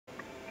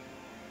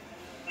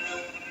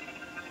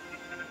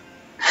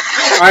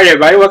Alright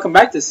everybody, welcome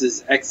back. This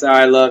is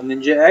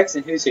xIloveninjax,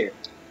 and who's here?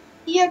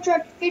 You have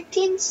dropped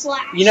 15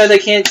 slash. You know they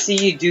can't see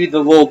you do the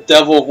little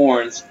devil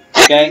horns,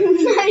 okay?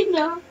 I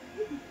know.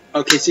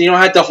 Okay, so you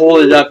don't have to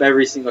hold it up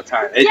every single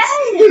time.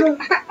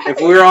 If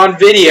we were on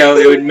video,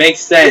 it would make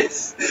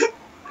sense.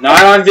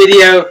 Not on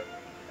video,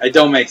 it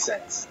don't make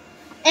sense.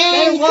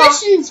 And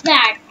Christian's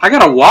back. I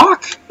gotta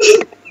walk?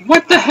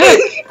 What the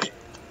heck?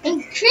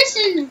 And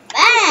Christian's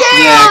back.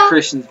 Yeah,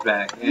 Christian's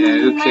back. Yeah,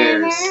 who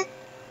cares?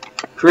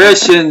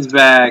 Christian's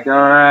back.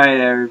 Alright,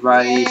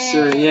 everybody. Yay.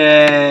 So,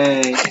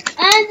 yay.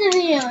 I'm the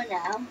video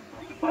now.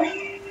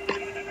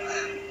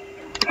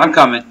 I'm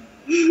coming.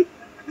 He's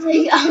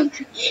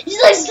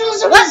like, still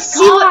so Let's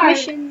see what car.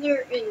 mission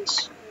there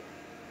is.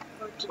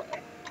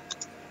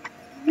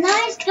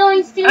 Nice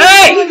going to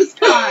Hey! his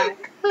car.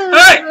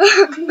 Hey!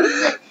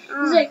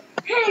 He's like,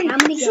 hey, How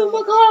many shoot go?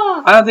 my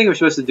car. I don't think we're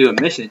supposed to do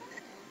a mission.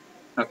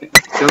 Okay.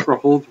 Joker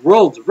holds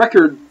world's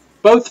record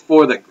both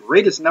for the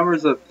greatest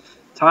numbers of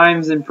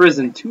times in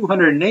prison,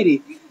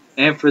 280,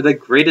 and for the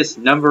greatest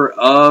number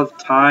of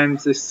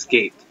times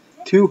escaped,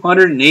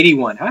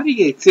 281. How did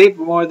he escape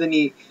more than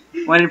he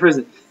went in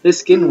prison? His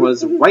skin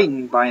was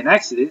whitened by an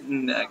accident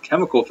in a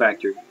chemical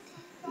factory.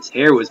 His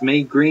hair was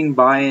made green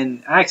by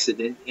an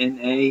accident in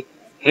a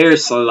hair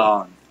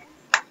salon.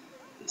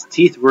 His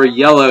teeth were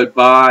yellowed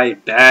by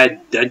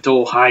bad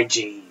dental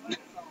hygiene. I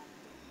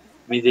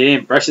mean, they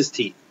didn't brush his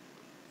teeth.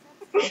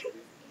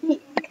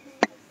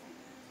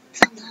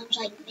 Sometimes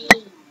like me. I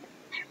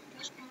don't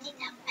brush my teeth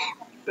that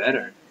well.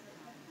 Better.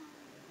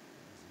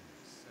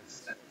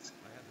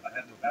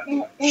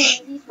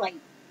 He's white.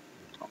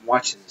 I'm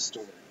watching the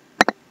story.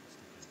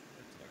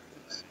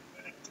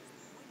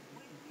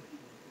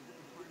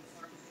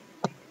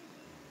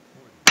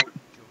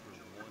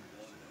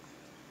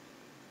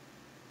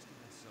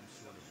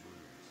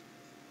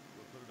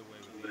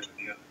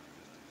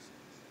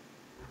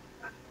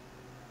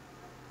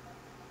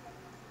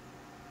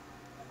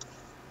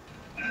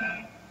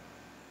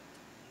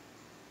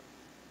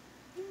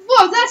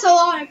 Whoa, that's a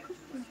lot of.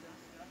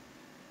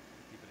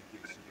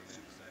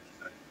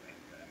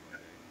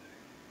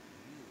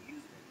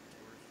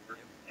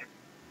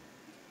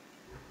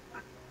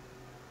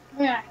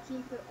 Yeah,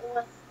 keep it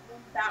with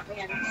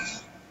Batman.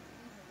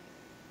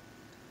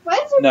 Why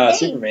is it No, big?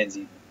 Superman's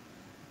evil.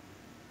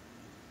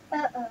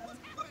 Uh-oh.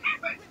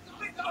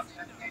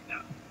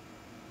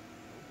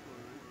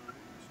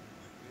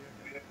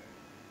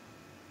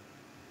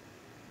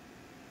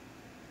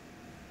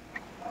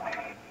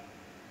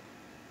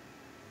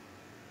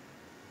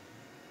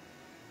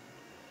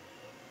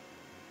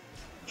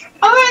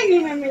 Oh, I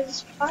remember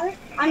this part.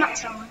 I'm not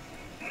telling.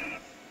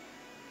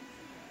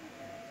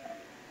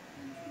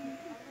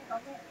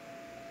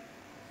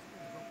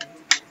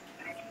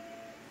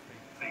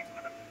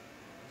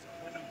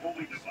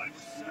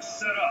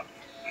 Set up.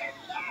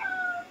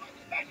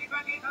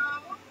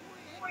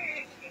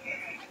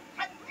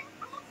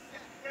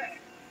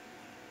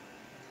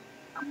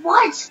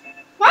 What?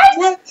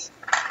 What?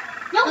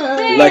 No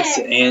fair. Lex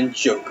and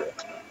Joker.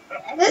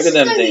 This at is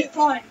them gonna be dance.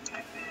 fun.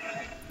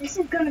 This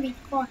is gonna be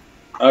fun.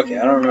 Okay,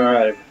 I don't remember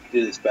how to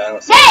do this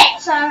battle. So Hey!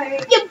 Sorry.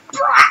 You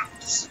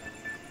brats!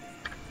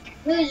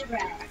 Who's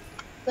red?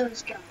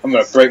 Those guys. I'm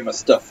gonna break my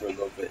stuff for a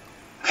little bit.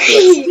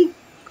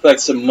 Collect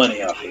some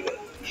money off of it.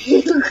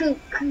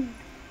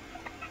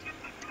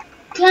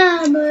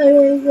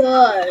 Comedy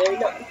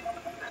good.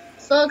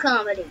 So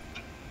comedy.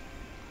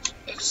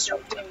 It's so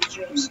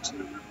dangerous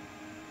too.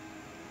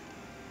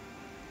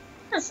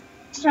 That's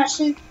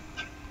Justin.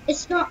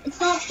 It's not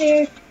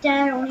fair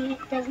Dad only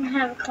doesn't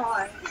have a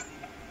car.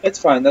 It's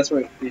fine, that's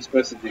what you're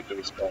supposed to do for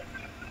this part.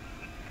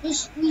 You're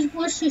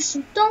supposed to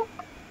shoot them?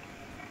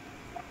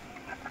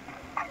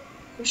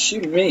 Who's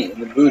shooting me in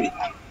the booty?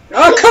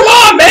 Oh, come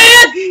on,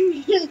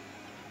 man!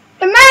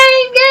 The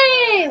main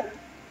game!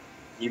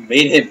 You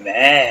made him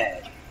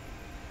mad.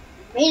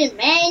 Made a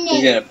man.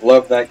 He's gonna blow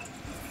up that...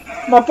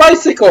 My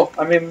bicycle!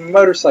 I mean,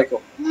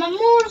 motorcycle. My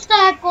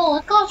motorcycle.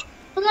 It costs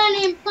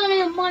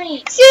plenty of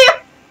money. See?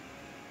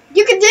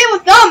 You can deal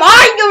with them.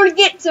 I'm gonna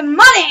get some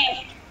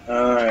money!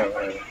 Alright,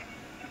 whatever.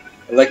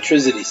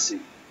 Electricity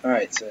suit.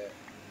 Alright, so...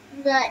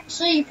 Right.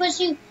 So you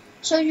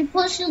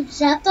push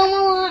zap them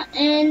a lot,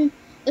 and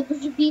it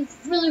would be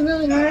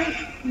really hard.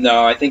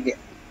 No, I think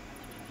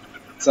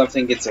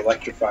something gets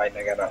electrified and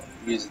I gotta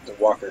use it to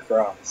walk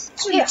across.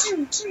 Yeah.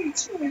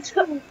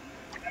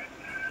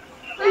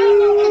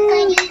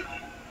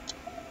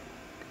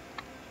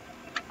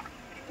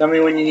 Tell me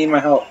when you need my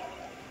help.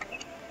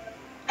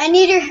 I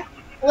need your...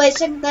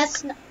 Listen,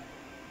 that's not...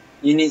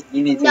 You need to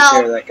take No.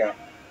 care of that guy.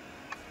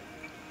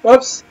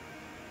 Whoops.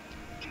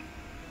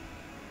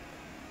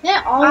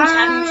 They're always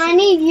having I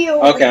need you.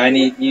 Okay,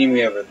 you need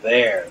me over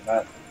there.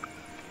 Not.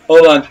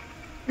 Hold on.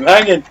 I'm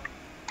hanging.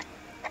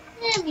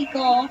 There we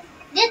go.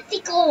 Let's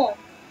go.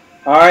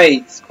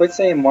 Alright, quit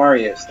saying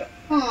Mario stuff.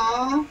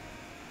 Aww.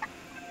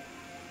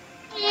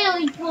 There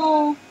we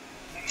go.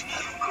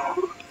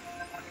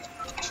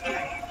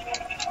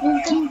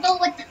 You can do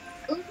it.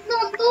 You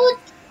can do it.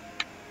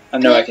 I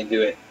know I can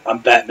do it. I'm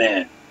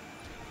Batman.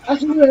 I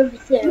can do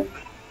everything.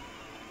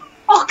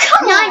 Oh,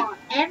 come Not on.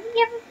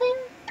 everything?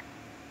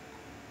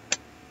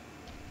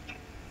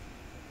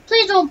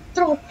 Please don't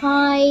throw a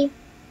pie.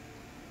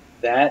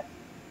 That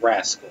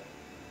rascal.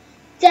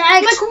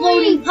 That My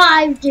exploding coin.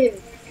 pie,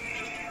 dude.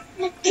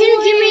 Can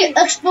you give me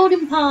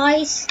exploding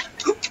pies?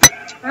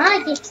 I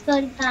like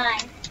exploding pie.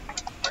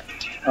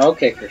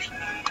 Okay, Christian.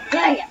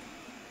 Yeah, yeah.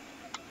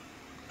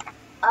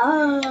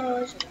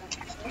 Oh,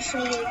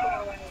 so we go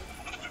away.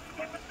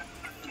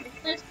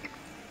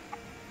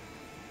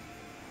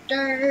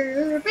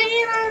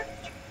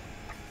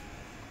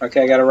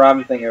 Okay, I got a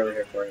Robin thing over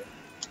here for you.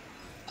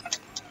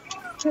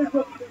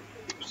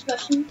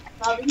 Discussion,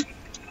 Bobby.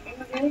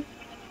 Okay.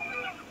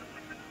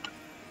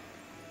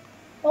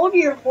 Hold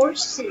your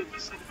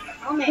horses.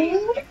 Oh, man.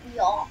 Hold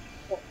your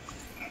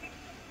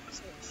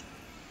horses.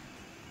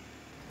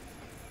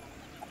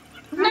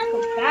 That's so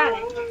bad.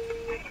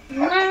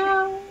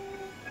 No.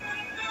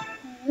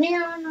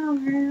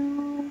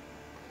 No.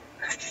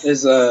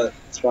 There's a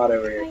spot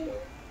over here.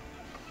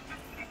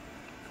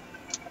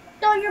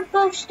 Throw your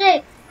bow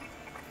stick.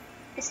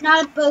 It's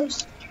not a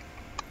boast.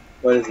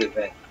 What is it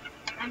then?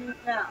 I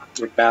don't know.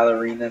 Your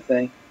ballerina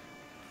thing?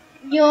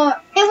 Your.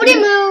 Hey, what do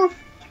you move?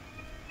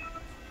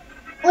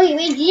 Wait,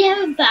 do you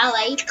have a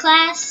ballet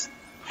class?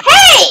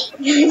 Hey!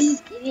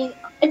 Just kidding.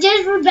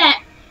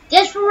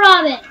 Just for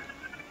Robin.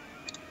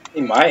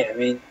 He might. I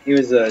mean, he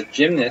was a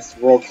gymnast,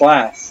 world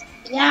class.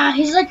 Yeah,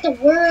 he's like the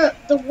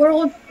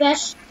world's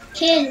best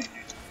kid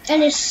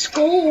in his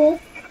school.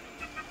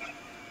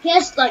 He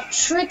has like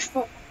tricks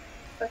for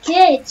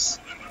kids.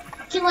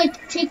 He can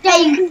like take that.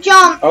 Hey, you can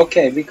jump.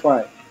 Okay, be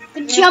quiet. You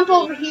can jump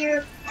over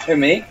here. Who,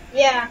 me?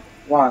 Yeah.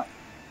 Why?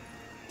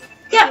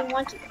 Yeah. You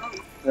want to.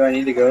 Do I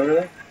need to go over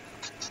there?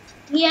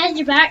 He has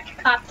your back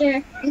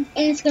copter and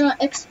it's gonna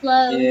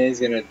explode. Yeah, he's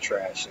gonna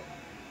trash it.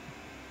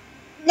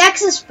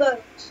 Nexus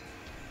boat.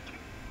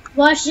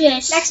 Watch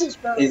this. Nexus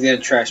boat. He's gonna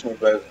trash my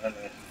boat.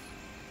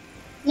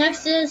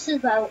 Next to this is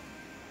about.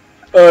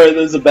 Alright,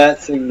 there's a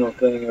bat signal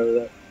thing over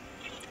there.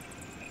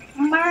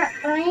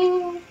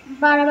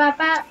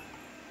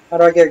 How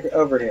do I get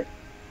over here?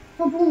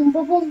 Boom, boom,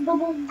 boom, boom,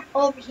 boom.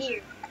 Over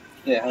here.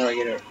 Yeah, how do I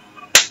get over?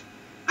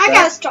 I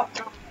gotta stop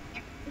now.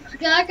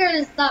 I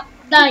gotta stop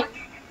dying.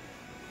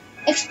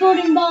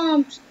 Exploding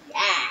bombs.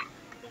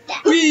 Yeah.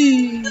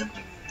 Whee!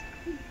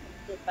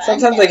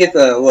 Sometimes I get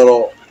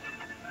the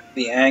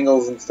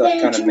angles and stuff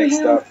kind of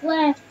mixed up.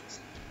 Left.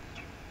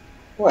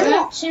 What? One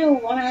has two.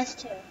 One has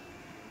two.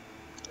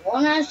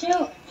 One has two.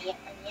 And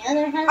the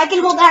other has. I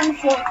can hold that in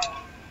four.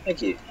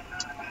 Thank you.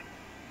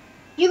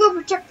 You go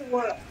protect the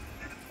world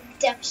from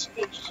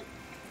devastation.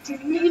 To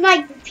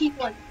unite the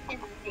people in the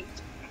nation.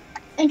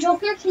 And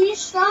Joker, can you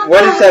stop?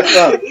 What is that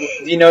from?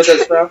 Do you know what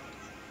that's from?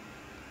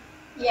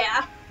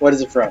 Yeah. What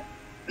is it from?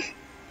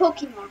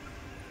 Pokemon.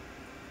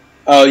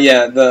 Oh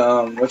yeah,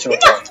 the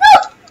whatchamacallit.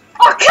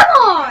 Oh, come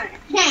on!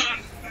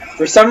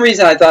 For some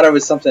reason, I thought it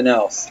was something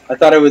else. I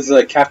thought it was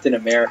Captain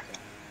America.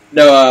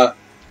 No,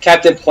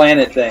 Captain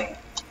Planet thing.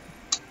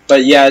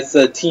 But yeah, it's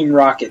Team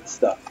Rocket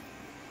stuff.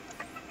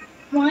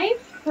 My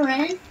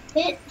friend,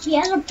 he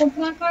has a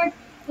Pokemon card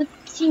with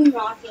Team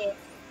Rocket.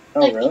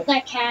 Oh, like, really?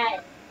 That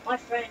cat. My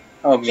friend.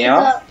 Oh,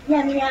 Meow?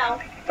 Yeah, Meow.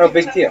 Oh,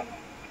 big deal.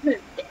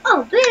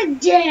 Oh, big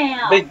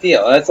deal. Big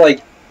deal. That's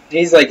like,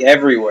 he's like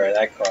everywhere,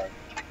 that card.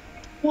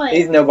 What?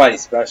 He's nobody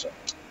special.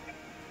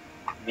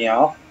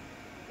 Meow?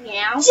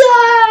 Meow.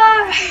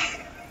 Die!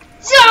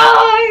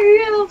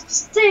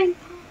 Stink.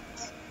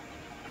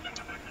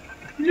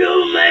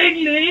 You made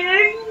me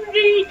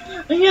angry.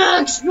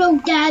 No,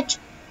 explode that.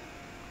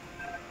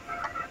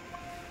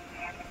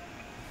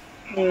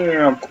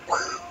 Yeah.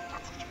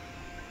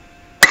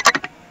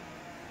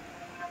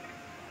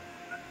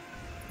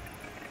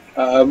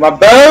 My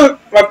boat!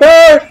 My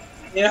boat!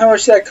 You know how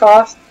much that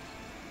cost?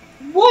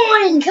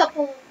 One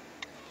Couple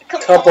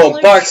Couple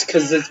of bucks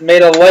because it's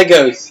made of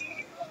Legos.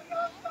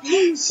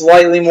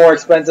 Slightly more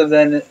expensive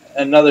than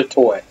another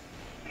toy.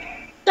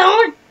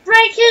 Don't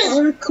break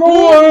his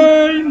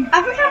coin!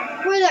 I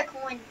forgot where that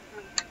coin is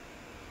from.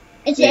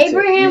 It's Me too.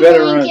 Abraham You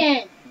better Lincoln.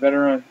 run. You better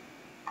run.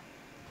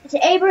 It's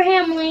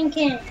Abraham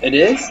Lincoln. It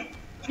is?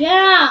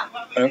 Yeah.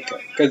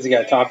 Okay. Because he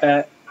got a top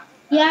hat?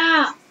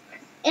 Yeah.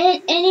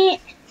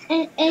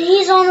 And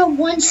he's on a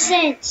 1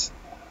 cent.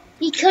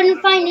 He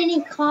couldn't find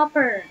any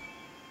copper.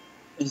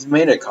 He's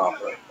made of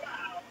copper.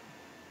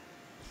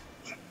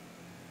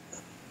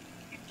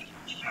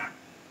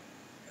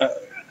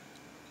 Uh-oh.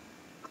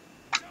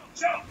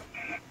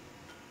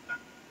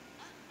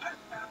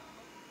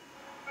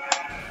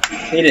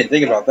 He didn't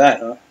think about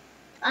that, huh?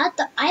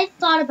 I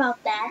thought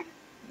about that.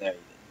 No,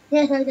 you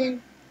Yes, I did.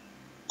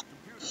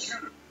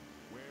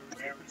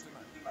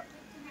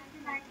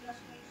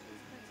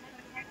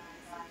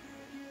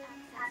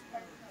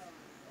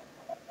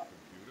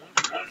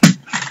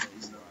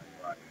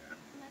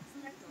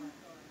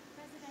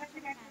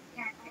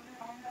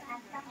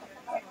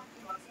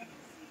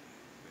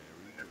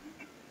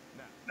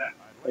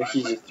 Like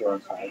he's just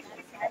throwing pies.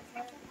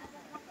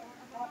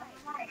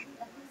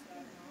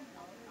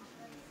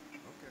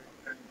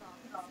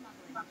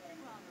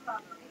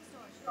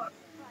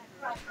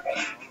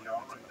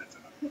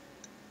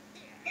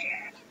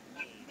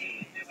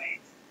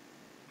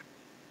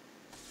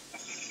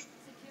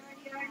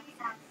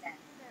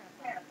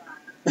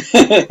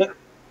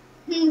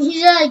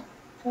 He's like,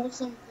 or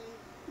something.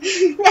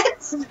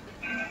 That's A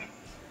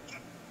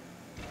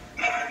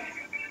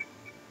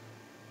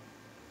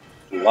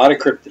lot of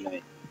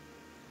kryptonite.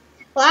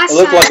 last It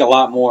looked time. like a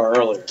lot more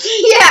earlier.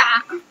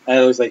 Yeah. And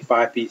it looks like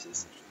 5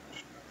 pieces.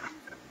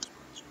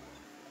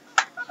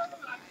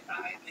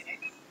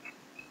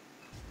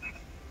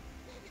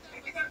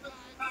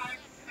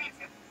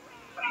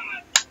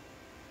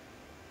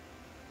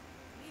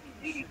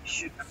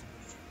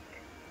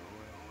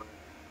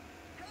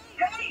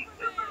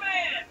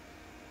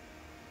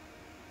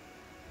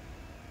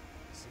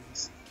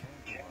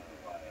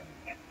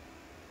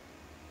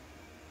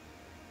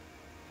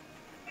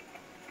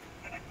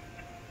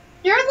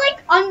 You're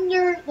like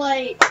under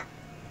like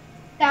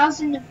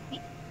thousand of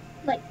feet,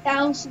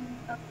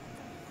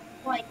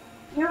 like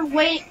you're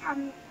way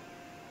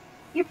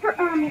you're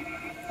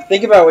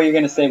Think about what you're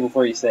going to say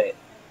before you say it.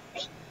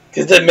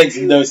 Because that makes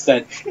no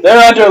sense.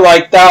 They're under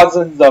like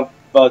thousands of...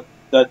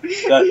 They're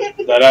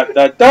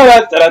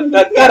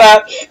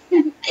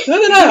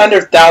not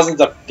under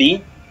thousands of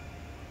feet.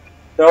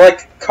 They're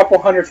like a couple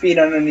hundred feet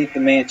underneath the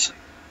mansion.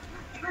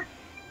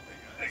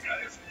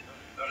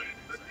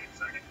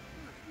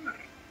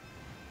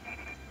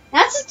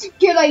 That's such a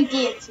good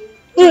idea too.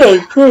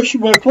 Yeah, crush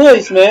my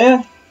place,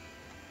 man.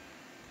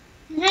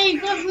 Hey,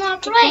 you got my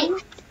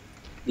plate.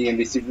 You gonna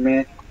be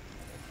Superman?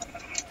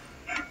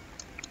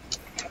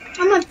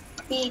 I'm gonna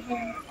feed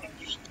him.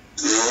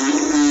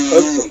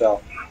 Oops, I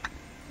fell.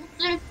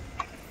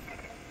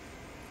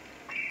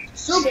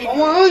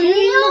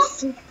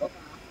 Superman.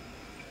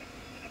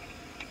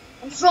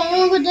 I'm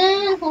stronger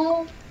than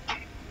home.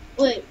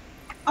 Wait,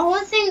 I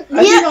want to think.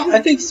 I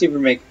think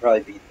Superman could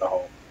probably beat the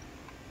Hulk.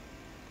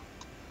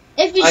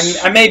 If you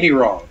I may be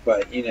wrong,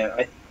 but you know,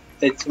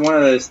 it's one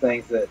of those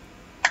things that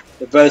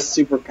they're both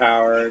super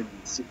powered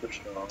and super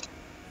strong.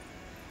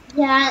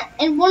 yeah,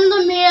 and one of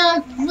them made out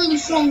of really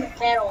strong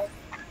metal.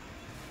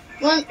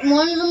 One of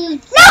them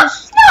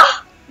is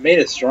Made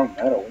of strong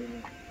metal.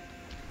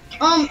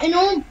 What do you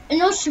mean? you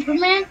know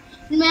Superman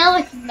is made out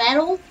of like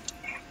metal.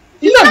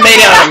 He's not made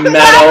out of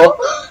metal.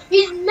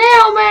 He's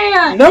Metal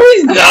Man. No,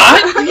 he's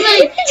not.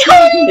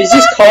 He's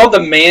just called the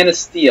Man of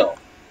Steel.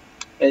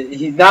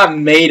 He's not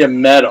made of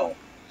metal.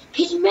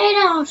 He's made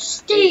out of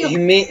steel.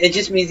 It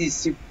just means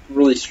he's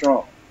really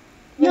strong.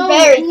 You're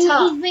very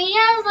tough. He's made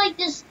out of like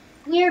this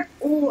weird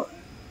ore.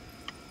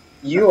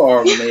 You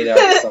are made out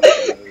of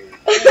something weird.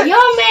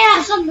 You're made out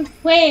of something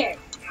weird.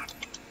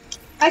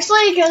 Actually,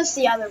 it goes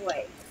the other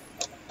way.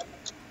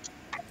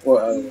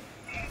 Well,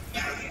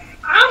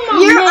 I'm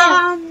a You're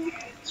man.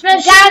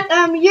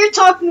 you're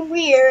talking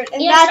weird,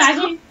 and Yes, that's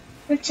I can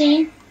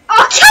 15.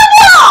 oh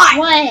come on!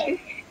 What?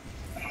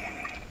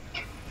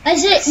 I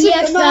said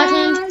yes,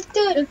 Dragon.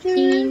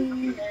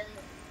 15.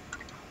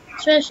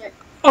 Special.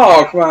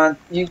 oh, come on.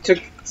 You took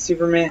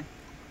Superman.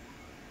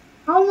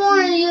 I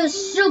want to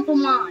use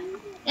Superman.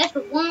 That's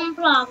the one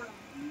problem.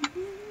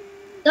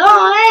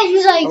 Oh,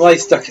 he's like, I'm like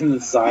stuck in the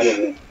side of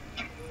it.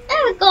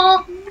 there we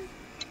go.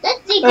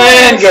 Let's see.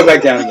 And go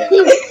back down again.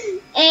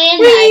 And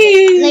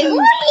Whee! like,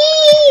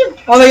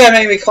 whee! Oh, they gotta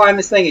make me climb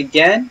this thing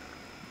again?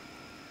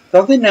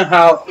 Don't they know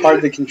how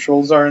hard the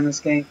controls are in this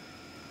game?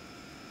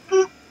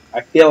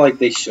 I feel like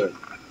they should.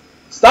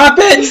 Stop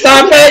it!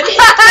 Stop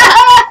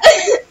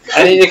it!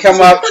 I need to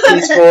come up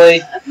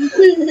peacefully.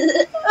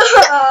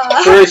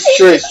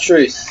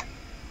 Truce.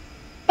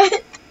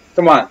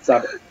 Come on,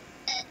 stop it.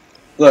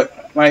 Look,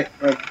 my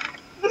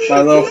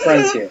little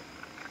friend's here.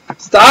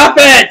 Stop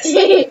it!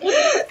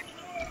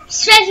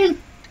 Stretching.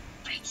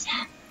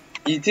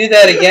 You do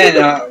that again,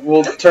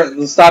 we'll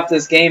stop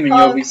this game and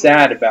you'll be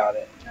sad about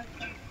it.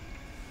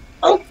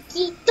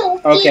 Okie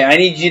dokie. Okay, I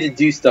need you to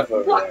do stuff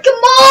over there.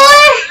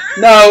 Guacamole!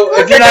 No,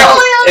 if you're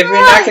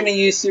not going to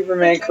use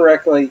Superman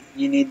correctly,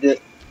 you need to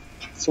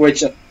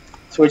switch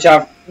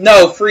off.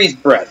 No, freeze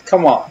breath.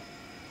 Come on.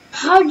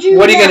 How'd you?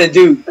 What are you going to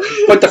do?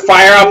 Put the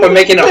fire up and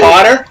making it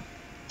hotter?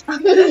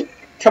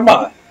 Come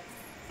on.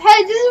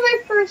 Hey, this is my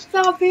first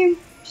job being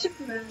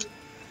Superman.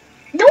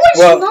 No, it's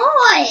Well,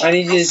 not. I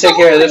need you to take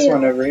care of this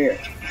one over here.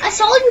 I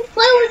saw you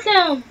play with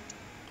him.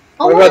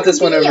 What about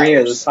this one over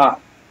here? This hot.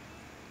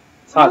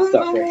 It's hot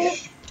stuff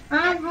right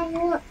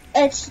here.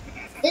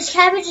 This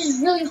cabbage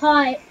is really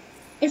hot.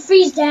 It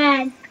frees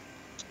Dad.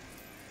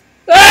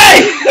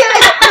 Hey!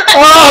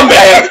 Oh,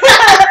 man!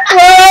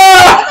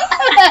 Ah!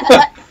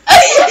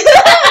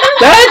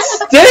 That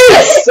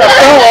stinks! I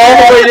fell all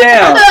the way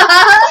down.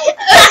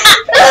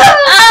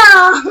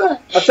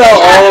 I fell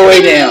all the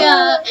way down.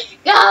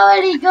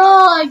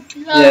 God.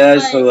 Yeah,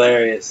 that's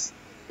hilarious.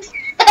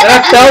 And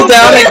I fell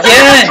down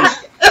again!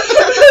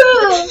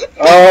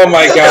 Oh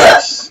my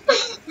gosh.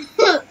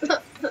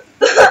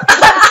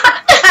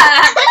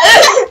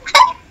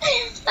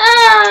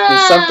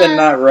 There's something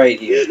not right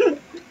here.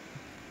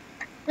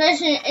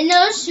 Listen,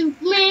 another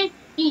Superman,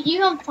 you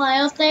can fly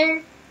out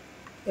there.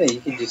 Yeah,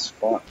 you can just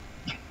fly.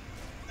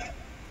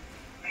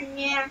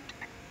 Yeah,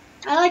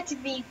 I like to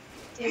do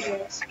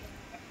this.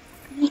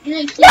 You like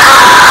to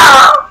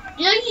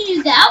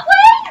do that way?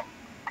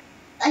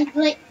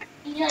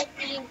 You like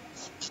being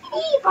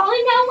you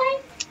going that way?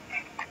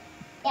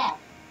 Yeah.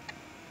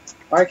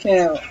 Why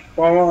can't?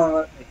 Why won't it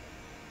let me?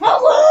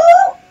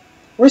 Hello?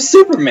 Where's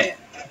Superman?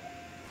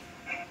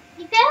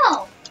 He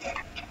fell.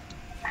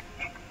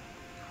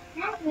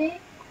 Okay.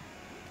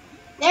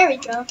 There we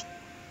go.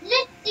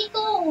 Let's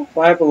go.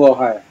 Fly up a little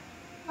higher.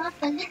 Up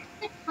a little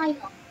bit higher.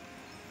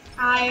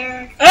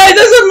 Higher. Hey,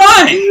 this is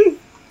mine!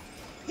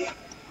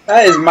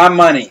 That is my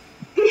money.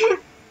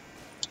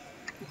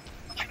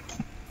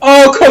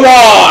 Oh, come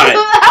on!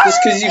 Just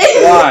because you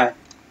fly.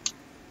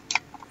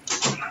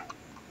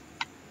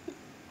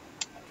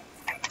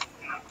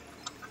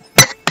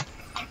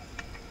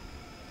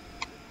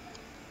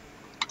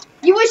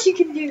 You wish you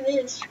could do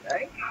this,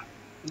 right?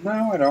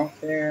 No, I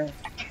don't care.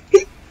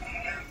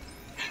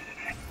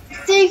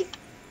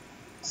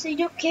 So you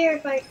don't care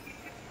if I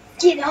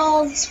get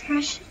all these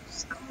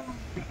precious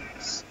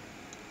coins.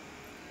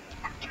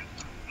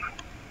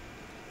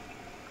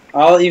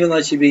 I'll even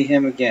let you be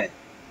him again.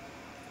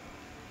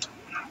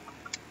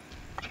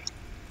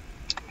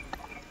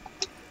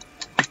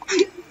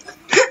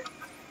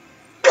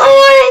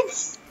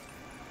 Coins!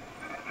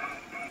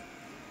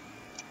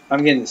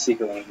 I'm getting the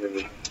secret ones over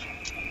here.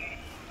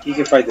 You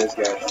can fight those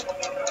guys.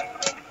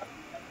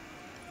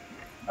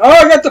 Oh,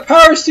 I got the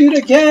power suit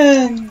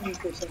again!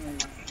 For some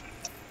reason.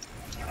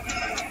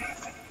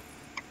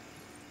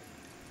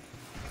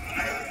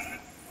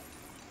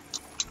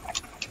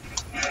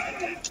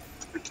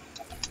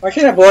 Why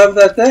can't I blow up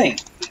that thing?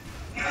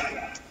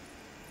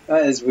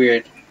 That is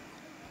weird.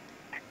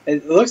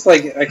 It looks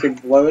like I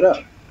could blow it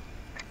up.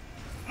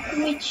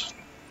 Which...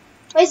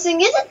 Wait, so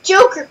it's a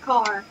Joker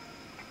car.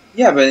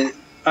 Yeah, but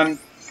I'm...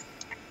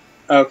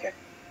 Okay.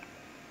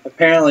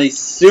 Apparently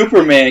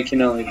Superman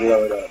can only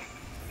blow it up.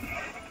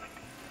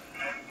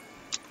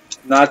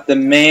 Not the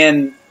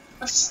Man...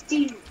 Of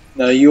Steel.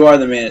 No, you are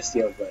the Man of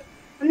Steel, but...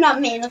 I'm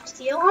not Man of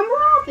Steel, I'm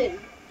Robin.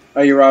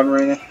 Oh, you're Robin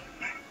Marina?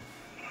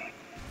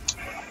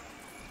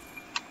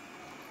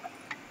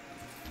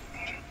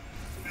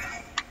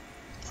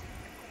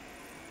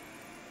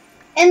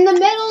 And the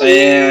metal...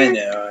 Yeah, I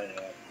know.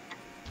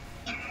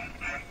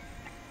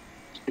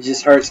 It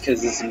just hurts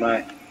because this is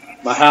my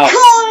house.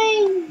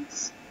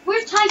 Coins!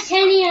 Where's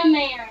Titanium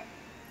Man?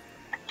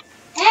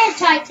 There's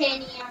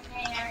Titanium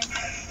Man.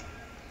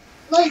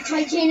 Like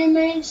Titanium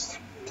Man.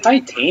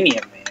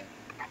 Titanium Man.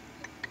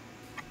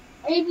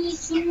 Maybe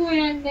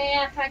Superman may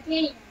have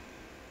titanium.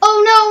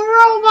 Oh no,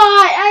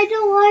 robot! I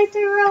don't like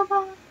the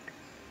robot.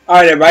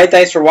 Alright everybody,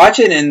 thanks for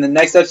watching. In the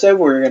next episode,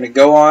 we're going to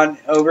go on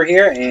over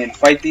here and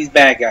fight these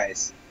bad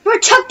guys.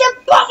 Protect the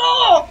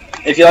bubble!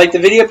 If you liked the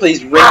video,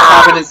 please rate,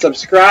 comment, and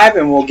subscribe,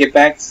 and we'll get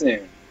back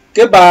soon.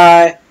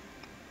 Goodbye!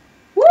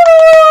 Woo!